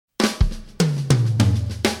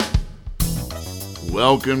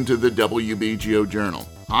Welcome to the WBGO Journal.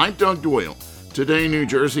 I'm Doug Doyle. Today, New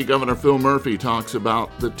Jersey Governor Phil Murphy talks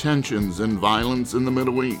about the tensions and violence in the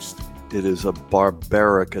Middle East. It is a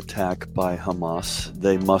barbaric attack by Hamas.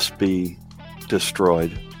 They must be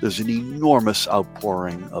destroyed. There's an enormous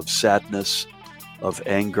outpouring of sadness, of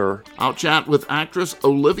anger. I'll chat with actress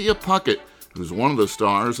Olivia Puckett, who's one of the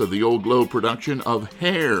stars of the Old Globe production of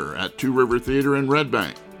Hair at Two River Theater in Red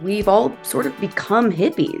Bank. We've all sort of become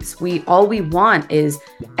hippies. All we want is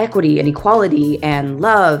equity and equality and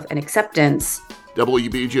love and acceptance.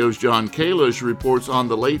 WBGO's John Kalish reports on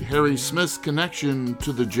the late Harry Smith's connection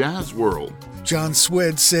to the jazz world. John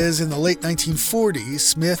Swed says in the late 1940s,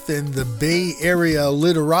 Smith and the Bay Area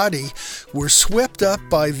literati were swept up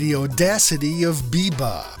by the audacity of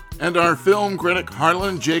bebop. And our film critic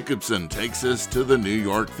Harlan Jacobson takes us to the New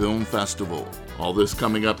York Film Festival. All this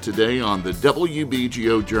coming up today on the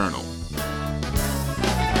WBGO Journal.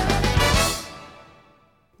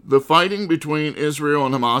 The fighting between Israel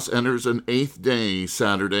and Hamas enters an eighth day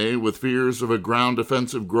Saturday, with fears of a ground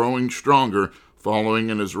offensive growing stronger following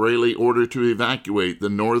an Israeli order to evacuate the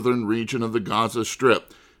northern region of the Gaza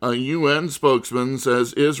Strip. A UN spokesman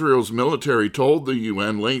says Israel's military told the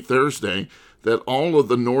UN late Thursday that all of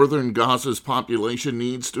the northern Gaza's population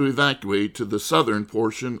needs to evacuate to the southern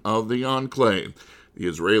portion of the enclave. The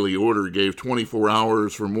Israeli order gave 24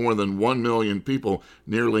 hours for more than 1 million people,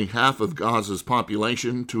 nearly half of Gaza's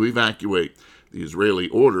population, to evacuate. The Israeli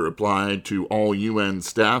order applied to all UN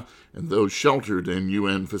staff and those sheltered in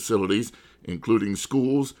UN facilities, including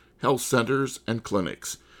schools, health centers, and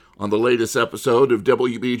clinics. On the latest episode of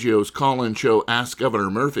WBGO's call-in show Ask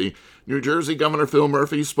Governor Murphy, New Jersey Governor Phil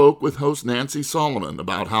Murphy spoke with host Nancy Solomon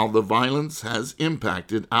about how the violence has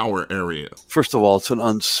impacted our area. First of all, it's an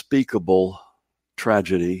unspeakable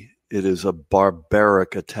tragedy. It is a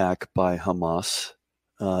barbaric attack by Hamas.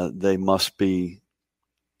 They must be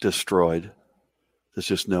destroyed. There's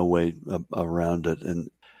just no way around it.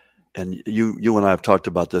 And you and I have talked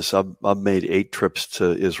about this. I've made 8 trips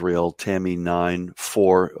to Israel, Tammy 9,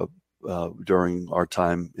 4 during our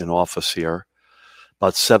time in office here.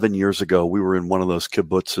 About 7 years ago, we were in one of those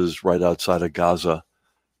kibbutzes right outside of Gaza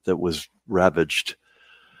that was ravaged.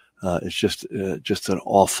 It's just an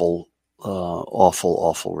awful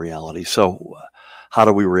reality. So how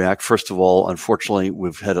do we react? First of all, unfortunately,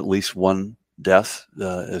 we've had at least one death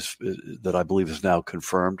that I believe is now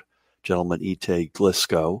confirmed. Gentleman Itay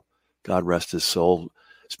Glisco, God rest his soul,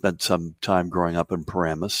 spent some time growing up in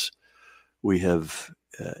Paramus. We have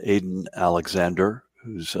Aiden Alexander,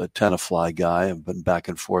 who's a Tenafly guy. I've been back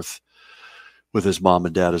and forth with his mom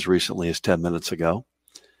and dad as recently as 10 minutes ago.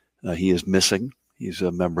 He is missing. He's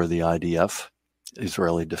a member of the IDF,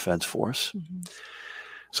 Israeli Defense Force. Mm-hmm.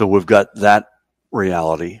 So we've got that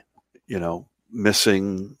reality,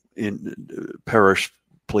 missing, perished,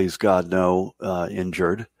 please God, no,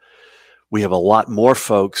 injured. We have a lot more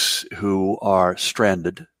folks who are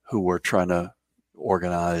stranded, who we're trying to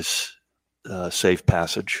organize safe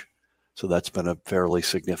passage. So that's been a fairly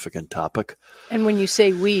significant topic. And when you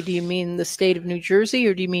say we, do you mean the state of New Jersey,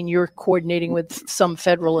 or do you mean you're coordinating with some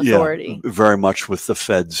federal authority? Yeah, very much with the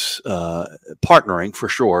feds, partnering for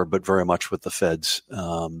sure, but very much with the feds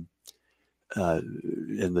in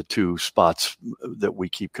the 2 spots that we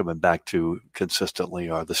keep coming back to consistently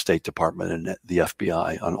are the State Department and the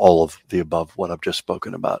FBI on all of the above, what I've just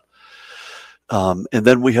spoken about. And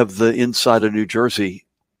then we have the inside of New Jersey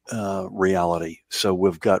reality. So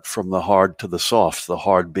we've got from the hard to the soft, the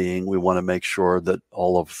hard being we want to make sure that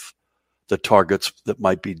all of the targets that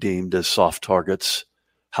might be deemed as soft targets,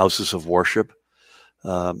 houses of worship.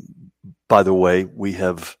 By the way, we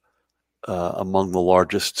have among the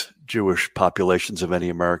largest Jewish populations of any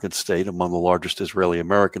American state, among the largest Israeli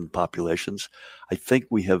American populations. I think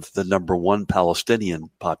we have the number 1 Palestinian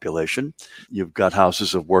population. You've got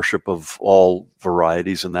houses of worship of all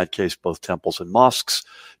varieties, in that case, both temples and mosques,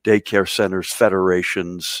 daycare centers,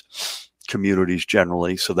 federations, communities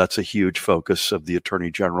generally. So that's a huge focus of the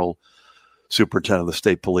Attorney General, Superintendent of the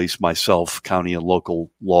State Police, myself, county and local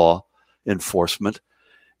law enforcement.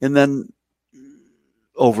 And then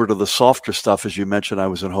over to the softer stuff, as you mentioned, I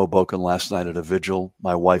was in Hoboken last night at a vigil.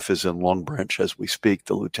 My wife is in Long Branch as we speak.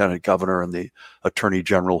 The Lieutenant Governor and the Attorney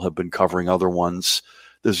General have been covering other ones.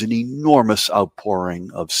 There's an enormous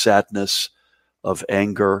outpouring of sadness, of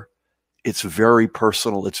anger. It's very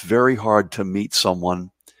personal. It's very hard to meet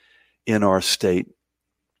someone in our state,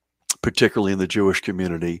 particularly in the Jewish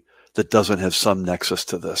community, that doesn't have some nexus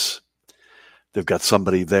to this. They've got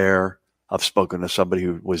somebody there. I've spoken to somebody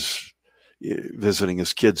who was visiting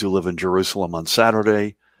his kids who live in Jerusalem on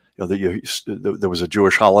Saturday. There was a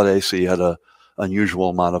Jewish holiday, so you had a unusual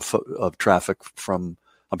amount of traffic from,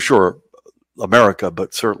 I'm sure, America,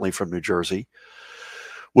 but certainly from New Jersey.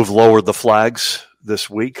 We've lowered the flags this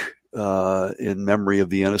week in memory of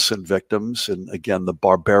the innocent victims, and again, the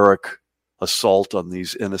barbaric assault on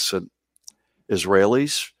these innocent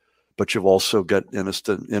Israelis. But you've also got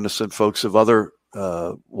innocent folks of other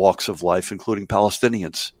walks of life, including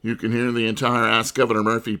Palestinians. You can hear the entire Ask Governor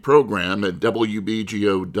Murphy program at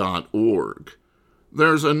WBGO.org.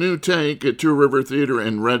 There's a new take at Two River Theater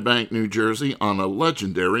in Red Bank, New Jersey on a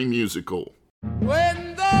legendary musical.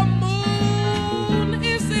 When the moon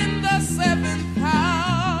is in the seventh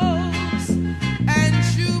house and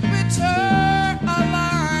Jupiter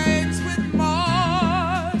aligns with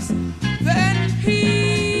Mars, then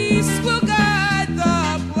peace will guide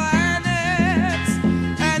the planets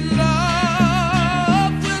and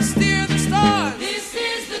love will steer the stars. This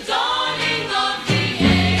is the dawning of the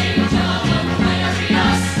age of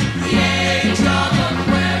Aquarius, the age of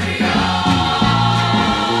Aquarius.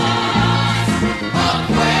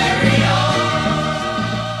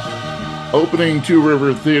 Opening Two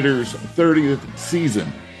River Theater's 30th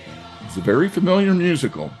season. It's a very familiar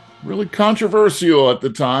musical, really controversial at the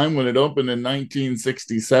time when it opened in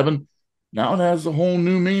 1967. Now it has a whole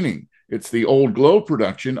new meaning. It's the Old Glow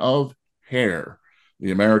production of Hair.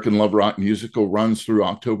 The American Love Rock musical runs through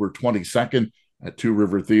October 22nd at Two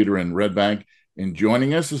River Theater in Red Bank. And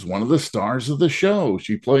joining us is one of the stars of the show.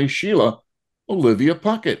 She plays Sheila, Olivia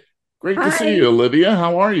Puckett. Great to see you, Olivia.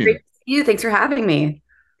 How are you? Great to see you. Thanks for having me.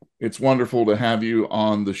 It's wonderful to have you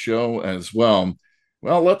on the show as well.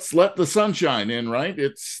 Well, let's let the sunshine in, right?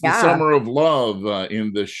 It's the summer of love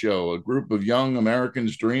in this show. A group of young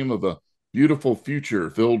Americans dream of a beautiful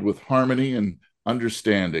future filled with harmony and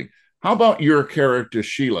understanding. How about your character,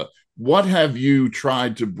 Sheila? What have you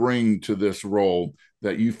tried to bring to this role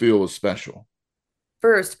that you feel is special?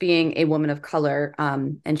 First, being a woman of color,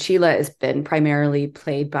 and Sheila has been primarily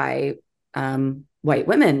played by white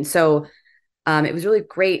women. So it was really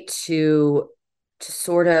great to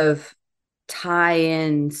sort of tie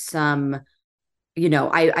in some,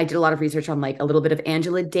 I did a lot of research on like a little bit of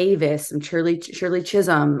Angela Davis, some Shirley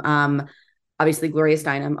Chisholm, obviously Gloria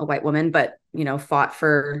Steinem, a white woman, but, fought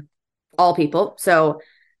for all people. So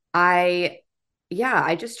I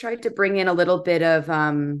just tried to bring in a little bit of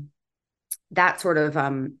that sort of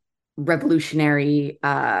revolutionary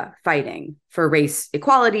fighting for race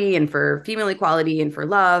equality and for female equality and for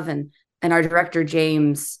love. And our director,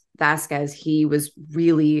 James Vasquez, he was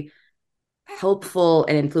really helpful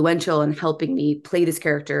and influential in helping me play this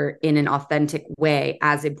character in an authentic way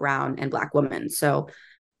as a brown and Black woman. So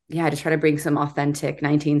I just try to bring some authentic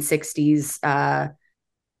 1960s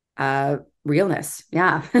realness.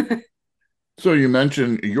 Yeah. So you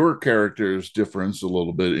mentioned your character's difference a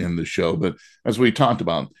little bit in the show, but as we talked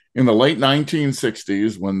about, in the late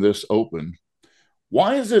 1960s when this opened,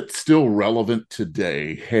 why is it still relevant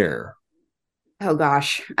today, Hair? Oh,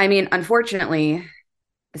 gosh. I mean, unfortunately,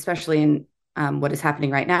 especially in what is happening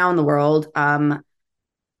right now in the world,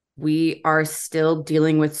 we are still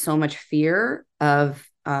dealing with so much fear of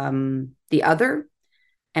the other.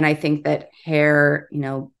 And I think that Hair,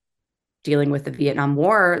 dealing with the Vietnam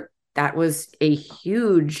War, that was a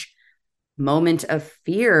huge moment of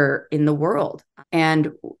fear in the world.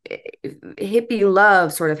 And hippie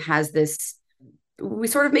love sort of has this, we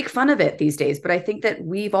sort of make fun of it these days, but I think that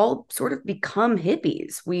we've all sort of become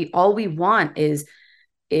hippies. All we want is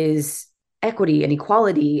equity and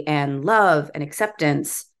equality and love and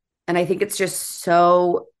acceptance. And I think it's just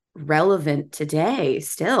so relevant today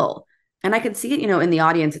still. And I can see it, in the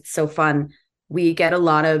audience. It's so fun. We get a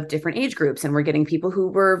lot of different age groups, and we're getting people who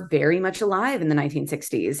were very much alive in the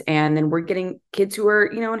 1960s. And then we're getting kids who are,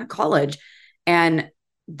 in college, and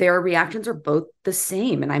their reactions are both the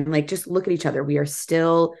same. And I'm like, just look at each other. We are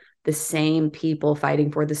still the same people fighting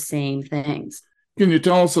for the same things. Can you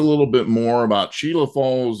tell us a little bit more about Sheila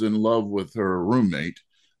falls in love with her roommate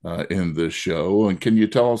in this show? And can you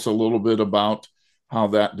tell us a little bit about how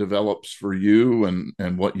that develops for you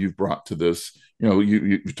and what you've brought to this?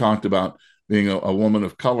 You talked about being a woman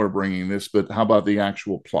of color bringing this, but how about the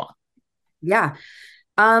actual plot? Yeah.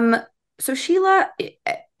 So Sheila,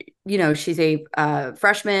 she's a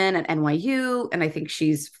freshman at NYU, and I think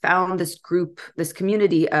she's found this group, this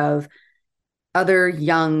community of other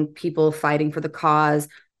young people fighting for the cause,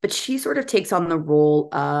 but she sort of takes on the role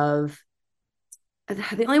of,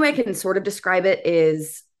 the only way I can sort of describe it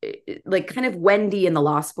is like kind of Wendy in the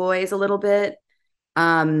Lost Boys a little bit.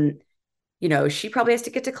 She probably has to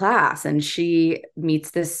get to class, and she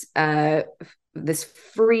meets this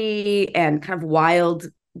free and kind of wild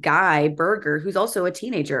guy, Berger, who's also a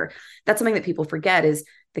teenager. That's something that people forget is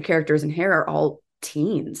the characters in Hair are all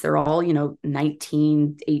teens. They're all,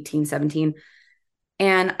 19, 18, 17.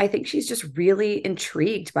 And I think she's just really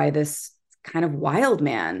intrigued by this kind of wild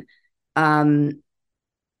man.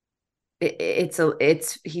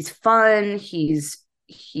 He's fun.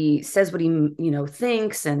 He says what he,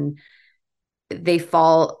 thinks, and they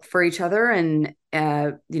fall for each other. And,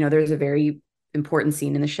 there's a very important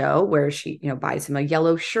scene in the show where she, buys him a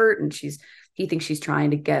yellow shirt, and he thinks she's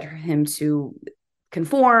trying to get him to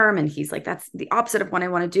conform, and he's like, that's the opposite of what I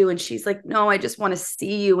want to do, and she's like, no, I just want to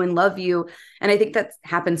see you and love you. And I think that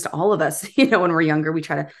happens to all of us, when we're younger. We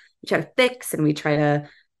try to fix, and we try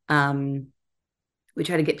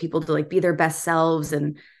to get people to like be their best selves.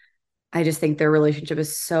 And I just think their relationship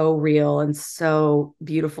is so real and so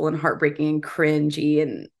beautiful and heartbreaking and cringy.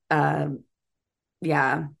 And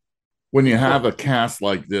yeah. When you have a cast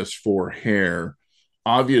like this for Hair,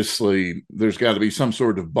 obviously there's got to be some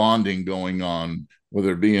sort of bonding going on,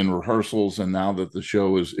 whether it be in rehearsals and now that the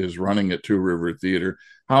show is running at Two River Theater.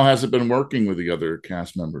 How has it been working with the other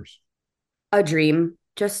cast members? A dream.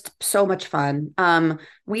 Just so much fun.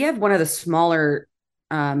 We have one of the smaller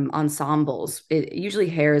ensembles. It usually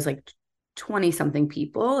Hair is like 20 something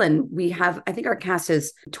people, and I think our cast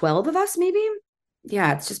is 12 of us, maybe.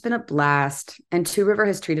 Yeah, it's just been a blast. And Two River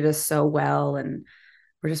has treated us so well, and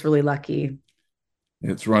we're just really lucky.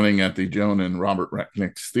 It's running at the Joan and Robert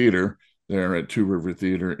Recknick's Theater there at Two River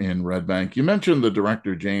Theater in Red Bank. You mentioned the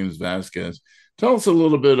director, James Vasquez. Tell us a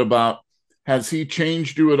little bit about, has he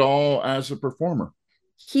changed you at all as a performer?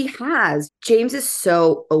 He has. James is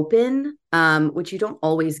so open, which you don't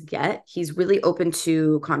always get. He's really open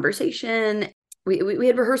to conversation. We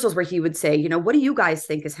had rehearsals where he would say, what do you guys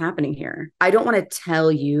think is happening here? I don't want to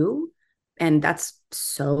tell you. And that's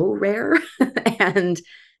so rare. And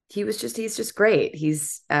he's just great.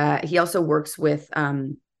 He also works with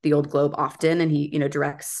the Old Globe often, and he,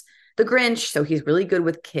 directs The Grinch. So he's really good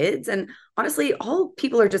with kids. And honestly, all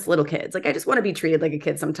people are just little kids. Like, I just want to be treated like a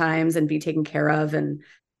kid sometimes and be taken care of. And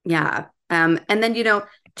yeah. And then,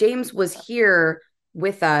 James was here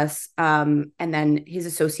with us. And then his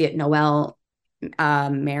associate, Noelle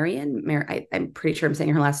Marion, I'm pretty sure I'm saying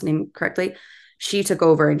her last name correctly. She took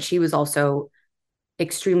over, and she was also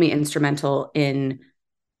extremely instrumental in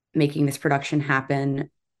making this production happen.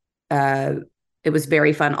 It was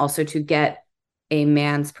very fun also to get a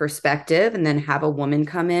man's perspective and then have a woman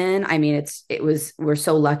come in. I mean, we're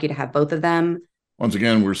so lucky to have both of them. Once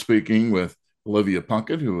again, we're speaking with Olivia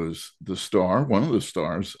Puckett, who is one of the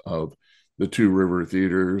stars of the Two River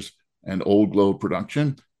Theaters and Old Globe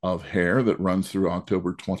production of Hair that runs through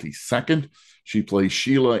October 22nd. She plays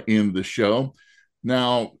Sheila in the show.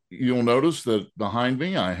 Now, you'll notice that behind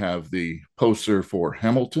me, I have the poster for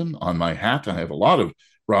Hamilton on my hat. I have a lot of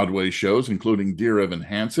Broadway shows, including Dear Evan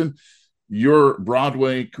Hansen. Your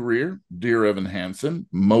Broadway career, Dear Evan Hansen,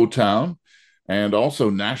 Motown, and also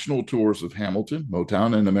national tours of Hamilton,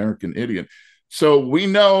 Motown, and American Idiot. So we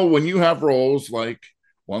know when you have roles like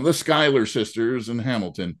one of the Schuyler sisters in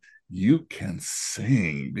Hamilton, you can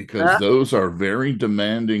sing, because those are very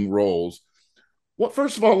demanding roles. Well,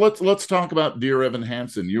 first of all, let's talk about Dear Evan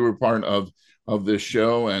Hansen. You were part of this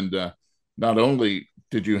show, and not only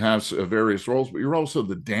did you have various roles, but you're also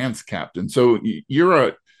the dance captain. So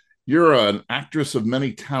you're an actress of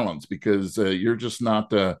many talents, because you're just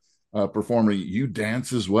not a performer; you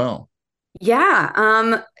dance as well.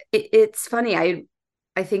 Yeah, it's funny.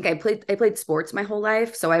 I think I played sports my whole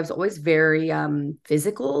life, so I was always very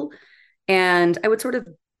physical, and I would sort of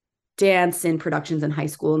dance in productions in high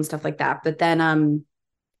school and stuff like that. But then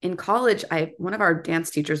in college, one of our dance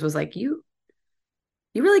teachers was like, you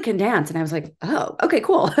really can dance. And I was like, oh, okay,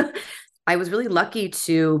 cool. I was really lucky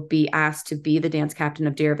to be asked to be the dance captain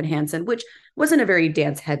of Dear Evan Hansen, which wasn't a very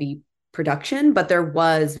dance heavy production, but there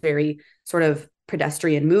was very sort of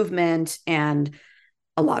pedestrian movement, and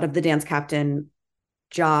a lot of the dance captain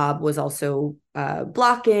job was also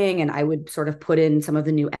blocking, and I would sort of put in some of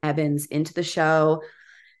the new Evans into the show,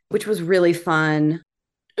 which was really fun.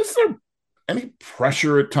 Is there any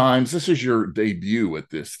pressure at times? This is your debut at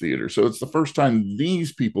this theater, so it's the first time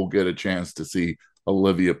these people get a chance to see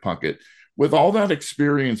Olivia Puckett. With all that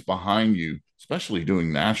experience behind you, especially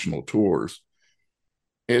doing national tours,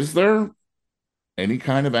 is there any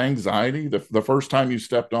kind of anxiety? The first time you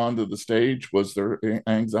stepped onto the stage, was there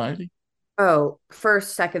anxiety? Oh,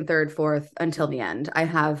 first, second, third, fourth, until the end. I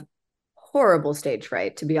have horrible stage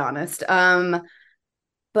fright, to be honest.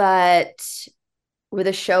 But with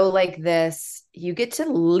a show like this, you get to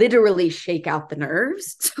literally shake out the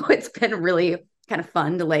nerves. So it's been really kind of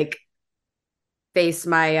fun to like face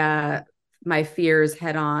my fears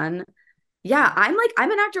head on. Yeah, I'm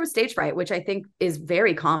an actor with stage fright, which I think is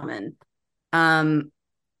very common. I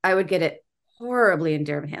would get it horribly in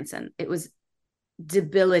Dear Evan Hansen. It was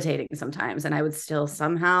debilitating sometimes, and I would still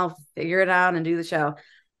somehow figure it out and do the show.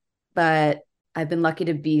 But I've been lucky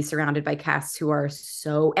to be surrounded by casts who are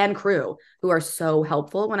and crew who are so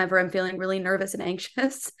helpful whenever I'm feeling really nervous and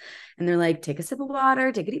anxious. And they're like, take a sip of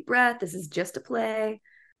water, take a deep breath. This is just a play.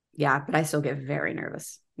 Yeah, but I still get very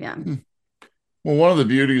nervous. Yeah. Well, one of the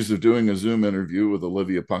beauties of doing a Zoom interview with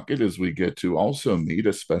Olivia Puckett is we get to also meet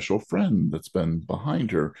a special friend that's been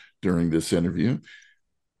behind her during this interview.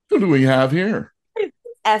 Who do we have here?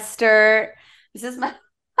 Esther. This is my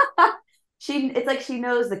it's like she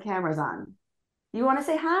knows the camera's on. You want to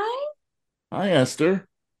say hi? Hi, Esther.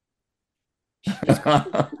 She's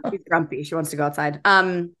grumpy. She wants to go outside.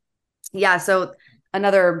 Yeah, so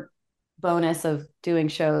another bonus of doing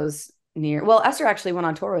shows Esther actually went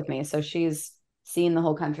on tour with me, so she's seen the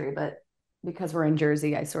whole country, but because we're in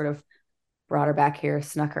Jersey, I sort of brought her back here,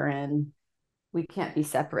 snuck her in. We can't be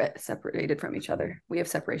separated from each other. We have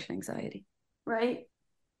separation anxiety, right?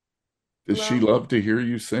 Does she love to hear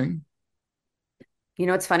you sing? You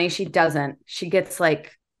know, it's funny. She doesn't. She's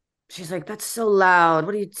like, that's so loud.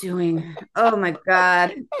 What are you doing? Oh my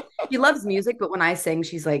God. She loves music, but when I sing,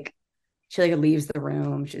 she leaves the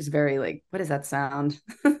room. She's very like, what does that sound?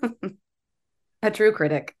 A true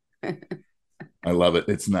critic. I love it.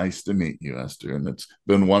 It's nice to meet you, Esther. And it's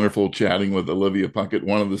been wonderful chatting with Olivia Puckett,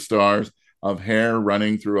 one of the stars of Hair,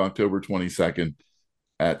 running through October 22nd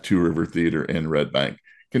at Two River Theater in Red Bank.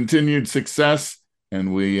 Continued success,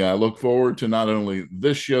 and we look forward to not only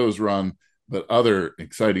this show's run, but other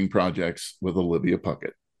exciting projects with Olivia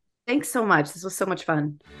Puckett. Thanks so much. This was so much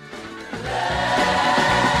fun.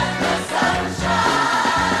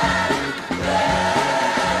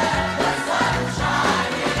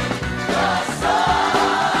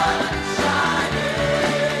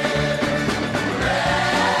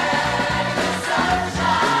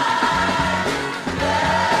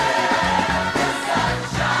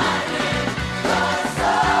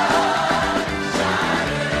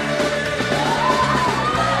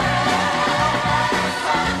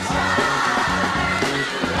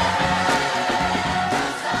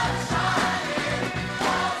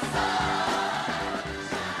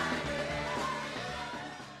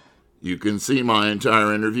 You can see my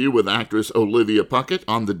entire interview with actress Olivia Puckett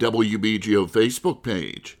on the WBGO Facebook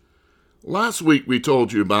page. Last week we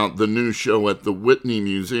told you about the new show at the Whitney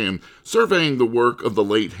Museum surveying the work of the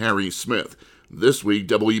late Harry Smith. This week,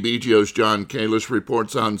 WBGO's John Kalish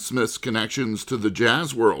reports on Smith's connections to the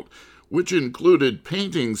jazz world, which included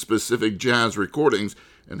painting specific jazz recordings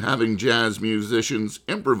and having jazz musicians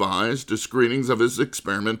improvise to screenings of his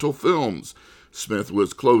experimental films. Smith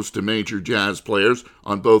was close to major jazz players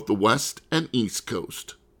on both the West and East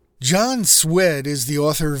Coast. John Swed is the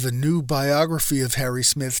author of a new biography of Harry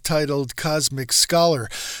Smith titled Cosmic Scholar.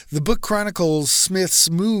 The book chronicles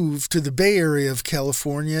Smith's move to the Bay Area of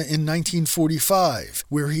California in 1945,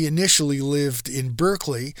 where he initially lived in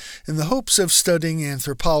Berkeley in the hopes of studying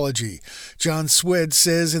anthropology. John Swed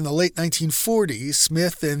says in the late 1940s,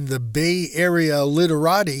 Smith and the Bay Area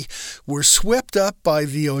literati were swept up by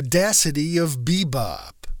the audacity of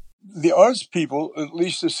bebop. The arts people, at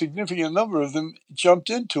least a significant number of them, jumped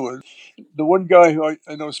into it. The one guy who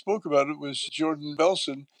I know spoke about it was Jordan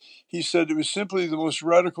Belson. He said it was simply the most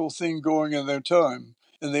radical thing going in their time,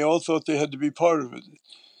 and they all thought they had to be part of it.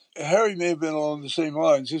 Harry may have been along the same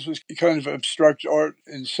lines. This was kind of abstract art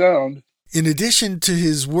and sound. In addition to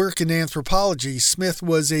his work in anthropology, Smith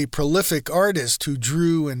was a prolific artist who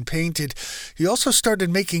drew and painted. He also started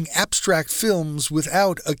making abstract films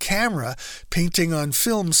without a camera, painting on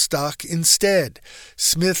film stock instead.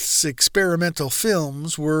 Smith's experimental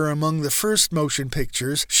films were among the first motion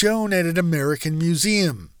pictures shown at an American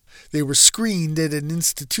museum. They were screened at an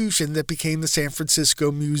institution that became the San Francisco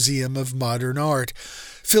Museum of Modern Art.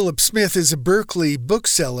 Philip Smith is a Berkeley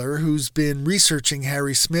bookseller who's been researching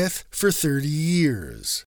Harry Smith for 30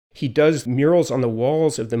 years. He does murals on the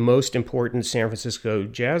walls of the most important San Francisco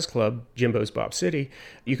jazz club, Jimbo's Bop City.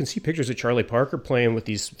 You can see pictures of Charlie Parker playing with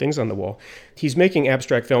these things on the wall. He's making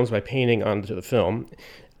abstract films by painting onto the film.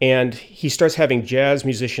 And he starts having jazz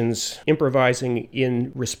musicians improvising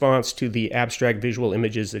in response to the abstract visual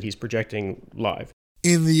images that he's projecting live.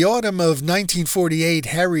 In the autumn of 1948,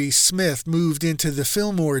 Harry Smith moved into the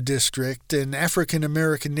Fillmore District, an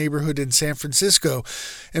African-American neighborhood in San Francisco,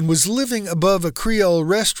 and was living above a Creole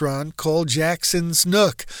restaurant called Jackson's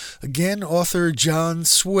Nook. Again, author John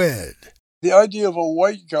Swed. The idea of a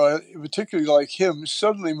white guy, particularly like him,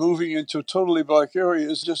 suddenly moving into a totally black area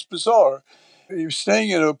is just bizarre. He was staying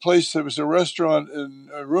in a place that was a restaurant and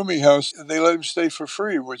a rooming house, and they let him stay for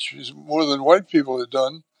free, which is more than white people had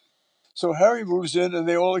done. So Harry moves in, and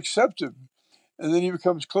they all accept him. And then he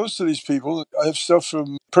becomes close to these people. I have stuff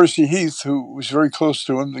from Percy Heath, who was very close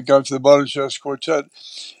to him, the guy for the Modern Jazz Quartet.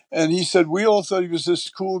 And he said, we all thought he was this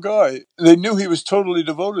cool guy. They knew he was totally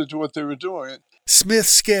devoted to what they were doing. Smith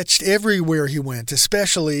sketched everywhere he went,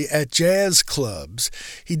 especially at jazz clubs.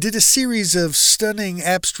 He did a series of stunning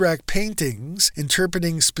abstract paintings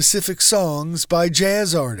interpreting specific songs by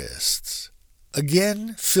jazz artists.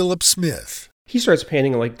 Again, Philip Smith. He starts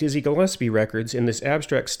painting like Dizzy Gillespie records in this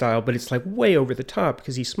abstract style, but it's like way over the top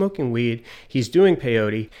because he's smoking weed, he's doing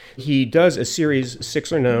peyote. He does a series,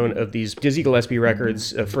 6 are known, of these Dizzy Gillespie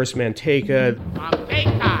records, First Manteca.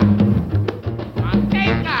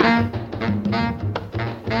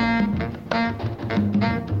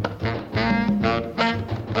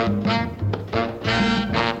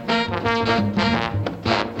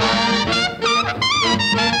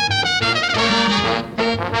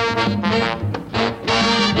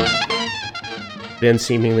 Then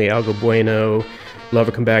seemingly Algo Bueno, Love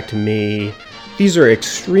Will Come Back to Me. These are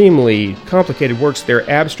extremely complicated works. They're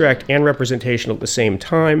abstract and representational at the same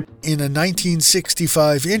time. In a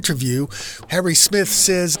 1965 interview, Harry Smith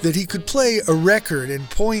says that he could play a record and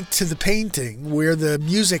point to the painting where the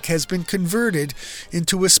music has been converted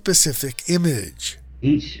into a specific image.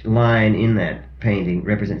 Each line in that painting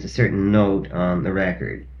represents a certain note on the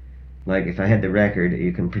record. Like if I had the record,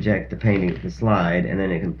 you can project the painting to the slide, and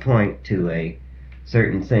then it can point to a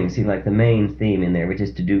certain things. See, like the main theme in there, which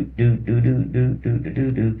is to do.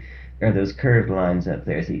 There are those curved lines up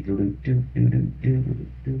there. See, do.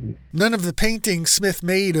 None of the paintings Smith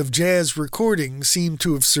made of jazz recordings seem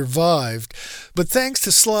to have survived, but thanks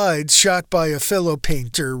to slides shot by a fellow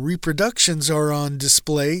painter, reproductions are on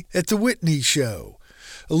display at the Whitney Show.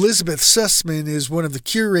 Elizabeth Sussman is one of the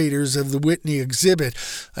curators of the Whitney exhibit.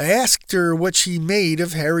 I asked her what she made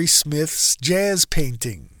of Harry Smith's jazz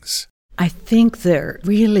paintings. I think they're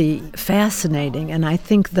really fascinating, and I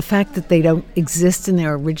think the fact that they don't exist in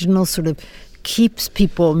their original sort of keeps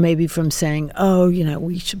people maybe from saying, oh,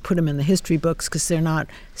 we should put them in the history books, because they're not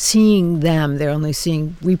seeing them, they're only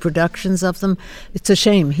seeing reproductions of them. It's a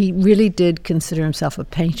shame. He really did consider himself a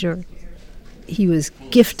painter. He was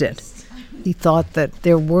gifted. He thought that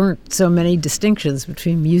there weren't so many distinctions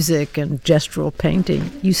between music and gestural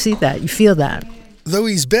painting. You see that, you feel that. Though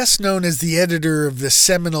he's best known as the editor of the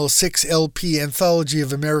seminal 6-LP Anthology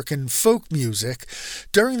of American Folk Music,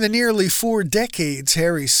 during the nearly 4 decades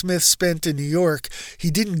Harry Smith spent in New York,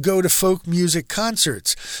 he didn't go to folk music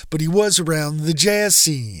concerts, but he was around the jazz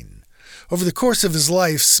scene. Over the course of his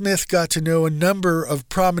life, Smith got to know a number of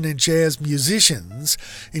prominent jazz musicians,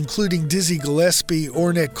 including Dizzy Gillespie,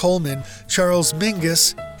 Ornette Coleman, Charles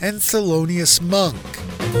Mingus, and Thelonious Monk.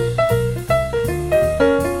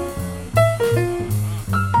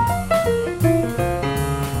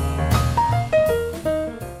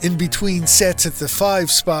 In between sets at the 5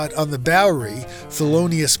 spot on the Bowery,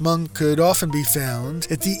 Thelonious Monk could often be found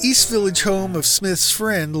at the East Village home of Smith's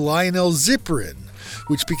friend Lionel Ziprin,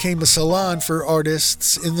 which became a salon for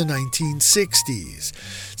artists in the 1960s.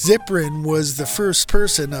 Ziprin was the first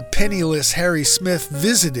person a penniless Harry Smith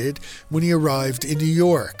visited when he arrived in New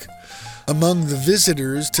York. Among the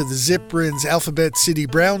visitors to the Ziprin's Alphabet City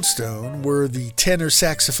brownstone were the tenor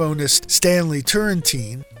saxophonist Stanley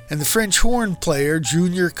Turrentine and the French horn player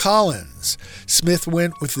Junior Collins. Smith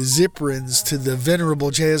went with the Ziprins to the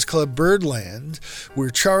venerable jazz club Birdland, where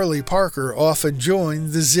Charlie Parker often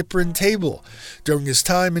joined the Ziprin table. During his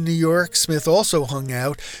time in New York, Smith also hung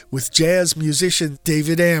out with jazz musician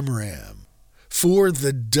David Amram. For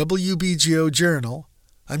the WBGO Journal,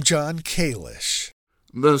 I'm John Kalish.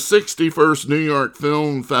 The 61st New York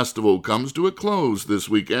Film Festival comes to a close this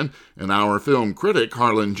weekend, and our film critic,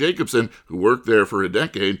 Harlan Jacobson, who worked there for a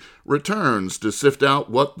decade, returns to sift out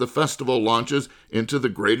what the festival launches into the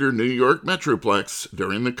greater New York Metroplex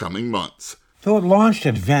during the coming months. Though it launched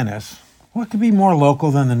at Venice, what could be more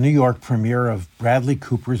local than the New York premiere of Bradley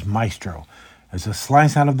Cooper's Maestro, as a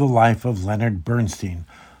slice out of the life of Leonard Bernstein,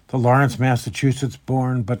 the Lawrence,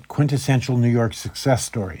 Massachusetts-born but quintessential New York success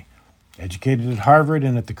story. Educated at Harvard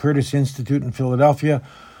and at the Curtis Institute in Philadelphia,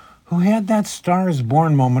 who had that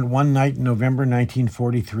Star-is-Born moment one night in November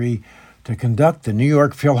 1943 to conduct the New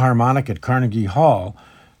York Philharmonic at Carnegie Hall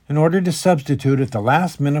in order to substitute at the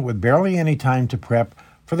last minute with barely any time to prep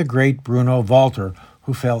for the great Bruno Walter,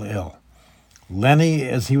 who fell ill. Lenny,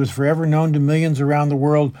 as he was forever known to millions around the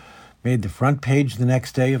world, made the front page the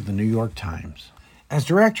next day of the New York Times. As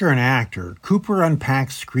director and actor, Cooper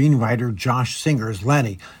unpacked screenwriter Josh Singer's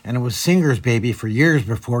Lenny, and it was Singer's baby for years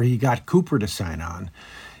before he got Cooper to sign on.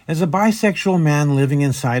 As a bisexual man living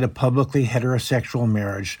inside a publicly heterosexual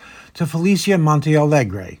marriage, to Felicia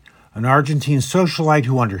Montealegre, an Argentine socialite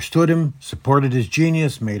who understood him, supported his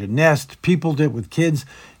genius, made a nest, peopled it with kids,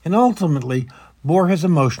 and ultimately bore his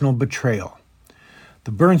emotional betrayal.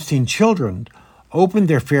 The Bernstein children opened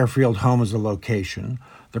their Fairfield home as a location.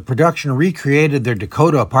 The production recreated their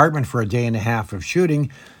Dakota apartment for a day and a half of shooting,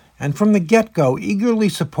 and from the get-go eagerly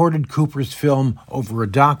supported Cooper's film over a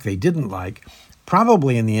doc they didn't like,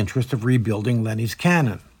 probably in the interest of rebuilding Lenny's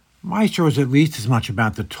canon. Maestro is at least as much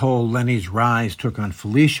about the toll Lenny's rise took on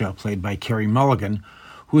Felicia, played by Carey Mulligan,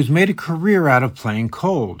 who has made a career out of playing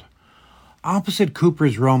cold. Opposite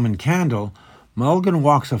Cooper's Roman candle, Mulligan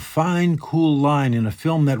walks a fine, cool line in a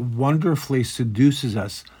film that wonderfully seduces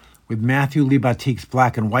us, with Matthew Libatik's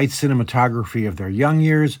black and white cinematography of their young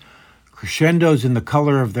years, crescendos in the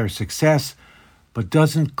color of their success, but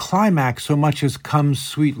doesn't climax so much as comes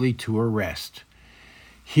sweetly to a rest.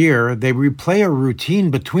 Here, they replay a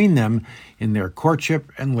routine between them in their courtship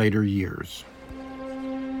and later years.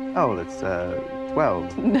 Oh, it's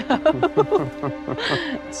 12. No.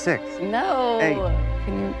 6. No. 8.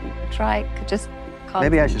 Can you try? Just concentrate.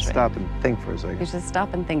 Maybe I should stop and think for a second. You should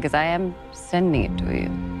stop and think, because I am sending it to you.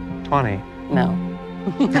 20. No.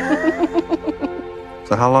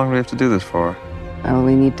 So how long do we have to do this for? Oh,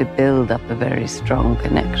 we need to build up a very strong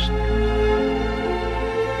connection.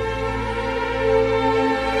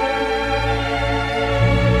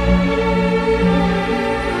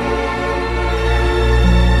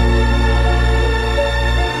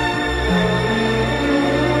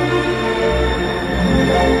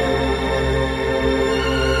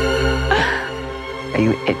 Are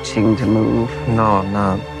you itching to move? No, I'm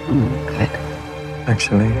not. Good.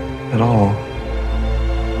 Actually, at all.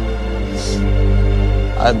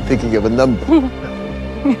 I'm thinking of a number.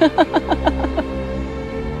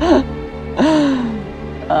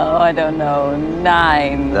 Oh, I don't know.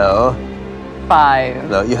 9. No. 5.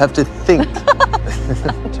 No, you have to think.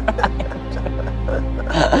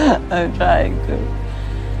 I'm trying to.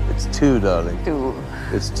 It's 2, darling. 2.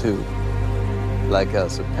 It's 2. Like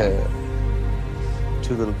us, a pair.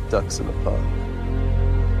 2 little ducks in a pond.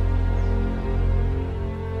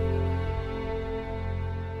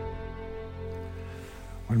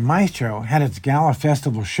 When Maestro had its Gala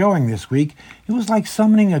Festival showing this week, it was like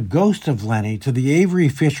summoning a ghost of Lenny to the Avery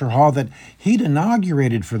Fisher Hall that he'd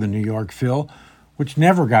inaugurated for the New York Phil, which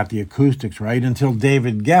never got the acoustics right until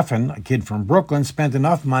David Geffen, a kid from Brooklyn, spent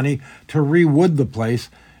enough money to re-wood the place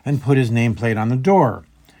and put his nameplate on the door.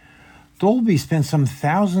 Dolby spent some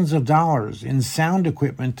thousands of dollars in sound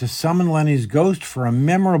equipment to summon Lenny's ghost for a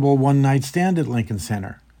memorable one-night stand at Lincoln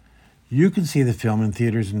Center. You can see the film in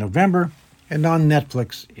theaters in November and on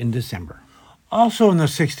Netflix in December. Also in the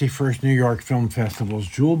 61st New York Film Festival's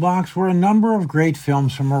Jewel Box were a number of great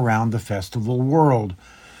films from around the festival world.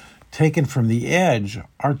 Taken from the edge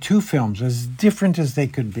are 2 films as different as they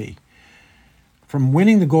could be. From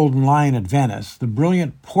winning the Golden Lion at Venice, the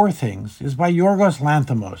brilliant Poor Things is by Yorgos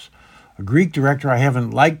Lanthimos, a Greek director I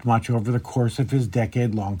haven't liked much over the course of his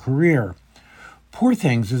decade-long career. Poor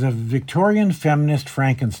Things is a Victorian feminist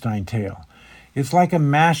Frankenstein tale. It's like a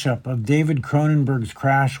mashup of David Cronenberg's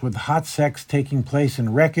Crash with hot sex taking place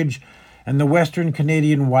in wreckage and the Western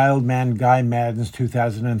Canadian wildman Guy Madden's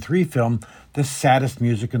 2003 film, The Saddest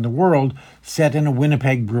Music in the World, set in a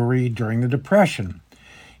Winnipeg brewery during the Depression.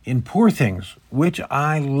 In Poor Things, which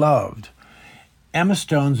I loved, Emma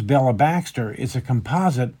Stone's Bella Baxter is a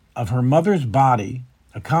composite of her mother's body,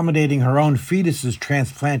 accommodating her own fetus's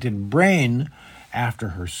transplanted brain after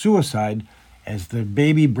her suicide as the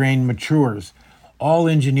baby brain matures, all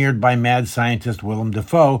engineered by mad scientist Willem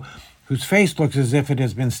Dafoe, whose face looks as if it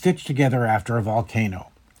has been stitched together after a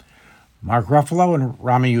volcano. Mark Ruffalo and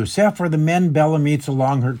Rami Youssef are the men Bella meets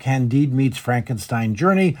along her Candide meets Frankenstein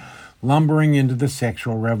journey, lumbering into the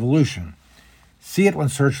sexual revolution. See it when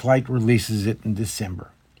Searchlight releases it in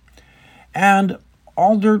December. And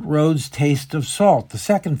All Dirt Road's Taste of Salt, the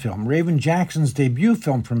second film, Raven Jackson's debut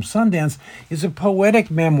film from Sundance, is a poetic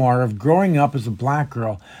memoir of growing up as a black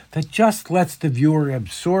girl that just lets the viewer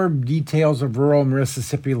absorb details of rural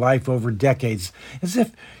Mississippi life over decades, as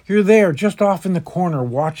if you're there just off in the corner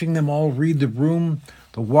watching them all read the room,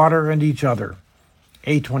 the water, and each other.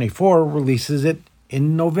 A24 releases it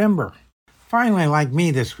in November. Finally, like me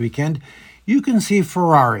this weekend, you can see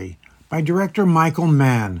Ferrari by director Michael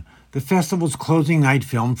Mann, the festival's closing night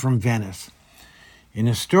film from Venice. In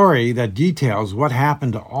a story that details what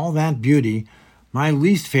happened to all that beauty, my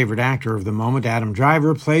least favorite actor of the moment, Adam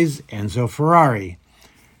Driver, plays Enzo Ferrari.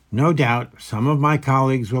 No doubt, some of my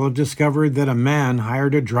colleagues will have discovered that a man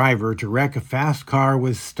hired a driver to wreck a fast car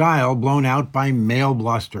with style blown out by male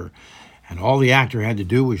bluster, and all the actor had to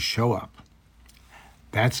do was show up.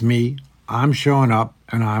 That's me. I'm showing up,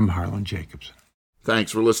 and I'm Harlan Jacobson.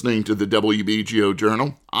 Thanks for listening to the WBGO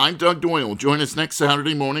Journal. I'm Doug Doyle. Join us next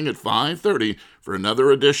Saturday morning at 5:30 for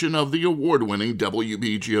another edition of the award-winning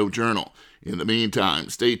WBGO Journal. In the meantime,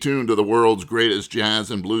 stay tuned to the world's greatest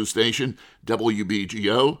jazz and blues station,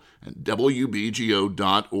 WBGO, and WBGO.org.